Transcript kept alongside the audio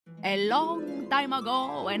A long time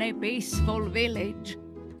ago in a peaceful village,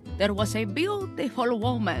 there was a beautiful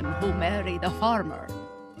woman who married a farmer.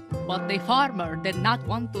 But the farmer did not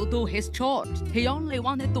want to do his chores. He only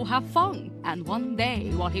wanted to have fun. And one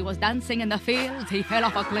day, while he was dancing in the fields, he fell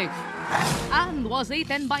off a cliff and was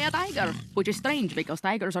eaten by a tiger, which is strange because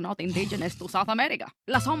tigers are not indigenous to South America.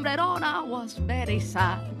 La sombrerona was very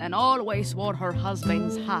sad and always wore her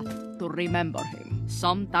husband's hat to remember him.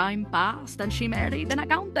 Some time passed and she married an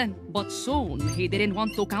accountant, but soon he didn't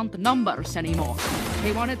want to count numbers anymore.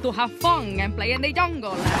 He wanted to have fun and play in the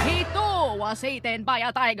jungle, and he too was eaten by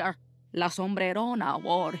a tiger. La sombrerona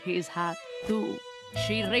wore his hat too.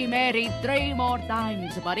 She remarried 3 more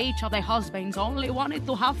times, but each of the husbands only wanted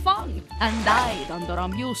to have fun and died under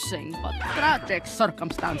amusing but tragic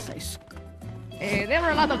circumstances. There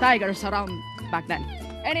were a lot of tigers around back then.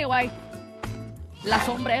 Anyway, La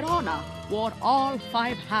sombrerona wore all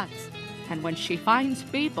 5 hats, and when she finds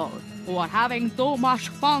people who are having too much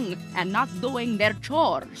fun and not doing their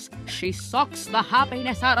chores, she sucks the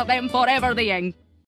happiness out of them forever, the end.